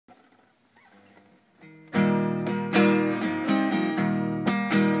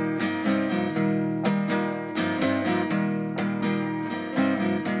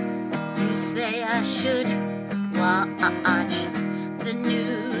say I should watch the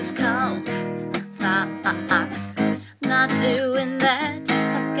news called Fox. Not doing that,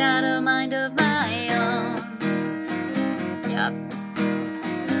 I've got a mind of my own. Yup.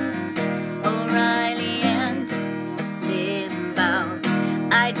 O'Reilly and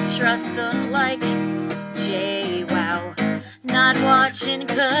Limbaugh, I trust unlike JWoww. Not watching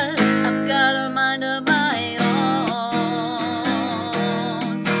 'cause I've got a mind of my own.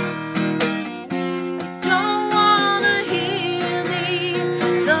 Don't wanna hear me,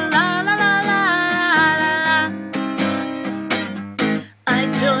 so la la la la la la. I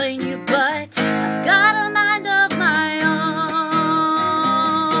join you, but I've got a mind of my own.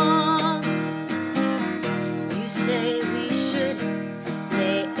 You say we should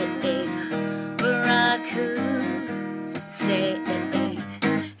blame Barack Hussein.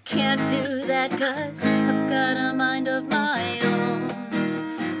 Can't do that 'cause I've got a mind of my own,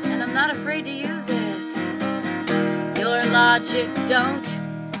 and I'm not afraid to use it. Your logic don't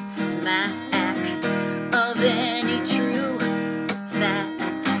smack of any true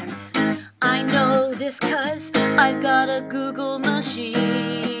facts. I know this 'cause I've got a Google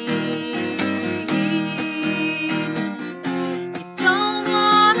machine. You don't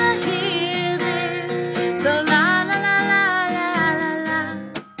wanna hear this, so la la la la la la la.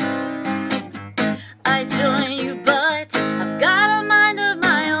 I join you, but I've got a mind of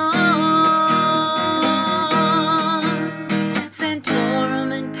my own.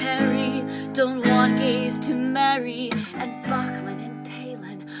 Santorum and Perry don't want gays to marry, and Bachman and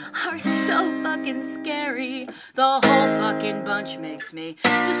Palin are so fucking scary. The whole fucking bunch makes me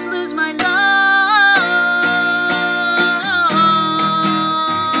just lose my lunch.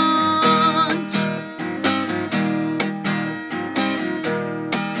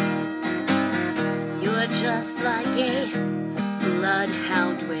 You're just like a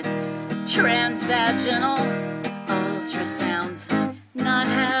bloodhound with transvaginal ultrasounds. Not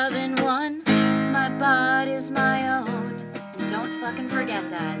having one, my body's my own, and don't fucking forget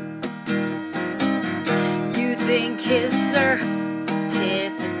that. You think his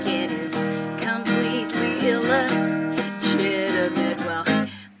certificate is completely illegitimate. Well,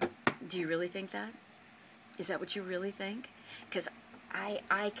 do you really think that? Is that what you really think? Because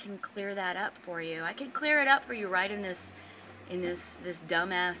I can clear that up for you. I can clear it up for you right in this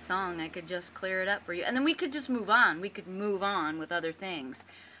dumbass song. I could just clear it up for you, and then we could just move on. We could move on with other things.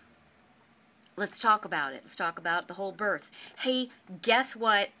 Let's talk about it. Let's talk about the whole birth. Hey, guess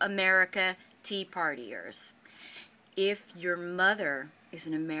what, America Tea Partiers? If your mother is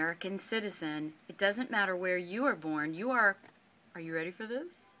an American citizen, it doesn't matter where you are born. You are you ready for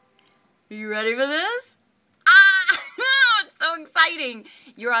this? Are you ready for this? Ah! It's so exciting.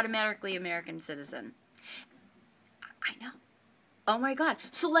 You're automatically American citizen. I know. Oh my God.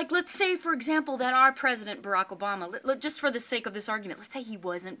 So like, let's say, for example, that our president, Barack Obama, just for the sake of this argument, let's say he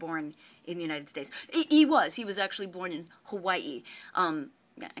wasn't born in the United States. He was actually born in Hawaii.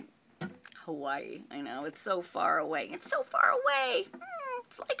 Hawaii, I know, it's so far away. It's so far away.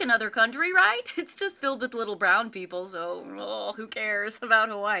 It's like another country, right? It's just filled with little brown people, so who cares about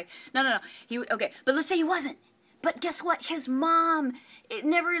Hawaii? No. Okay, but let's say he wasn't. But guess what? His mom, it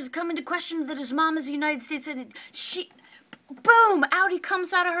never has come into question that his mom is the United States, and boom, out he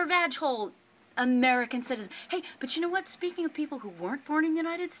comes out of her vag hole. American citizen. Hey, but you know what? Speaking of people who weren't born in the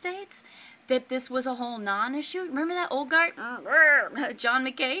United States, that this was a whole non-issue. Remember that old guy, John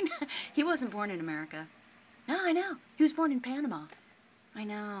McCain? He wasn't born in America. No, I know. He was born in Panama. I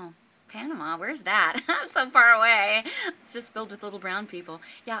know. Panama, where's that? It's so far away. It's just filled with little brown people.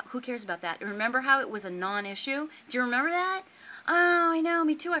 Yeah, who cares about that? Remember how it was a non-issue? Do you remember that? Oh, I know,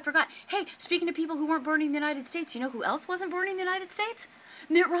 me too, I forgot. Hey, speaking of people who weren't born in the United States, you know who else wasn't born in the United States?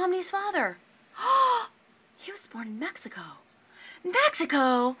 Mitt Romney's father. He was born in Mexico.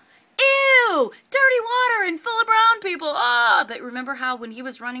 Mexico? Ew! Dirty water and full of brown people. But remember how when he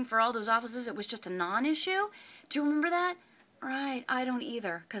was running for all those offices, it was just a non-issue? Do you remember that? Right, I don't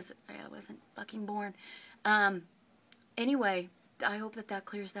either, because I wasn't fucking born. Anyway, I hope that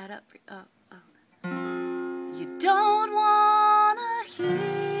clears that up. You don't wanna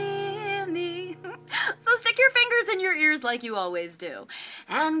hear me, so stick your fingers in your ears like you always do,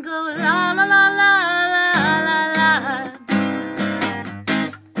 and go la la la la la la la.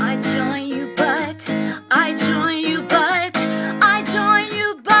 I join you, but I join you, but I join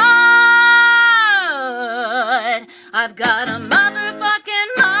you, but I've got a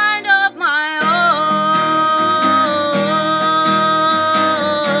motherfucking mind of my own.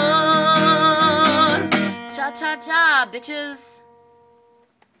 Cha cha cha, bitches.